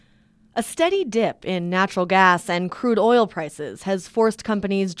A steady dip in natural gas and crude oil prices has forced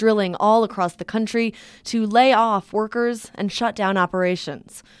companies drilling all across the country to lay off workers and shut down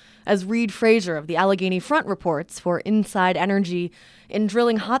operations. As Reid Frazier of the Allegheny Front reports for Inside Energy, in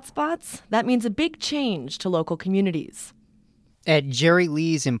drilling hotspots, that means a big change to local communities. At Jerry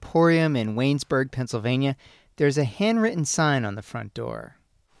Lee's Emporium in Waynesburg, Pennsylvania, there's a handwritten sign on the front door.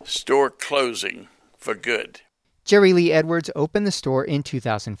 Store closing for good. Jerry Lee Edwards opened the store in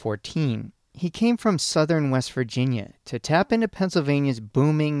 2014. He came from southern West Virginia to tap into Pennsylvania's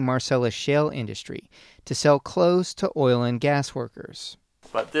booming Marcellus shale industry to sell clothes to oil and gas workers.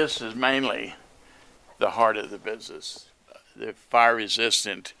 But this is mainly the heart of the business. The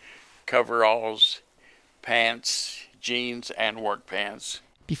fire-resistant coveralls, pants, jeans, and work pants.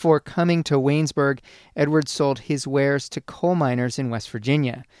 Before coming to Waynesburg, Edwards sold his wares to coal miners in West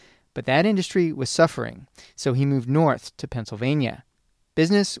Virginia. But that industry was suffering, so he moved north to Pennsylvania.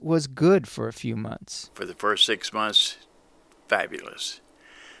 Business was good for a few months. For the first 6 months, fabulous.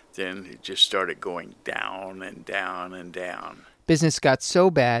 Then it just started going down and down and down. Business got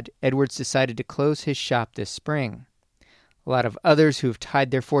so bad, Edwards decided to close his shop this spring. A lot of others who've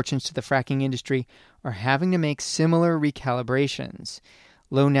tied their fortunes to the fracking industry are having to make similar recalibrations.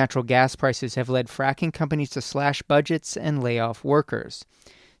 Low natural gas prices have led fracking companies to slash budgets and lay off workers.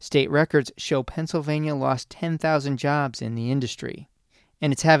 State records show Pennsylvania lost 10,000 jobs in the industry.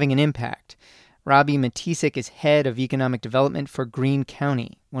 And it's having an impact. Robbie Matisik is head of economic development for Greene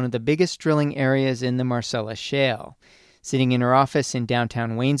County, one of the biggest drilling areas in the Marcellus Shale. Sitting in her office in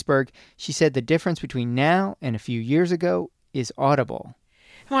downtown Waynesburg, she said the difference between now and a few years ago is audible.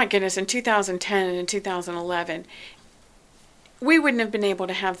 My goodness, in 2010 and in 2011, we wouldn't have been able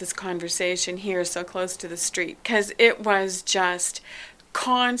to have this conversation here so close to the street because it was just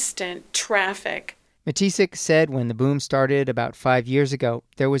constant traffic. Matisik said when the boom started about 5 years ago,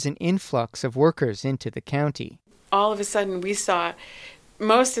 there was an influx of workers into the county. All of a sudden, we saw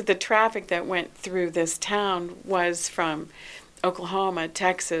most of the traffic that went through this town was from Oklahoma,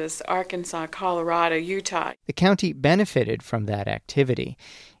 Texas, Arkansas, Colorado, Utah. The county benefited from that activity.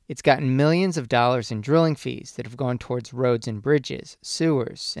 It's gotten millions of dollars in drilling fees that have gone towards roads and bridges,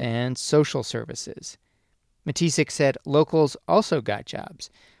 sewers, and social services. Matisik said locals also got jobs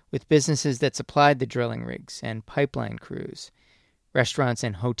with businesses that supplied the drilling rigs and pipeline crews. Restaurants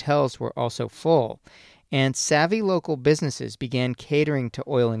and hotels were also full, and savvy local businesses began catering to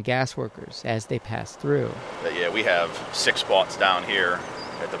oil and gas workers as they passed through. Yeah, we have 6 spots down here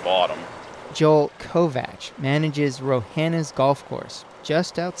at the bottom. Joel Kovach manages Rohanna's golf course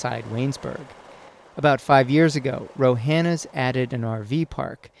just outside Waynesburg. About 5 years ago, Rohanna's added an RV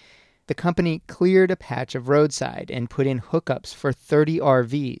park. The company cleared a patch of roadside and put in hookups for 30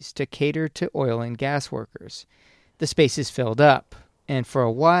 RVs to cater to oil and gas workers. The spaces filled up, and for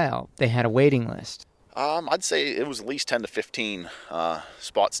a while, they had a waiting list. I'd say it was at least 10 to 15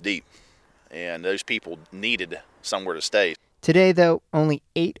 spots deep, and those people needed somewhere to stay. Today, though, only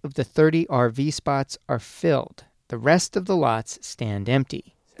 8 of the 30 RV spots are filled. The rest of the lots stand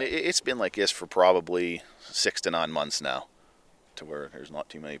empty. It's been like this for probably 6 to 9 months now, to where there's not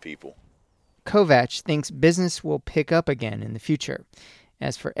too many people. Kovach thinks business will pick up again in the future.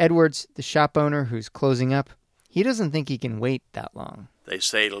 As for Edwards, the shop owner who's closing up, he doesn't think he can wait that long. They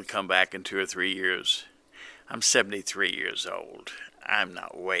say it'll come back in 2 or 3 years. I'm 73 years old. I'm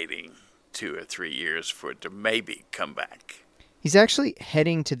not waiting 2 or 3 years for it to maybe come back. He's actually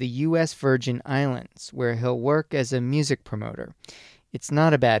heading to the U.S. Virgin Islands, where he'll work as a music promoter. It's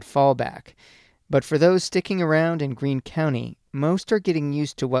not a bad fallback. But for those sticking around in Greene County, most are getting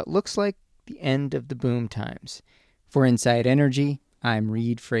used to what looks like the end of the boom times. For Inside Energy, I'm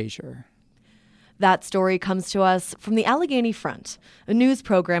Reid Frazier. That story comes to us from the Allegheny Front, a news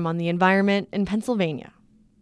program on the environment in Pennsylvania.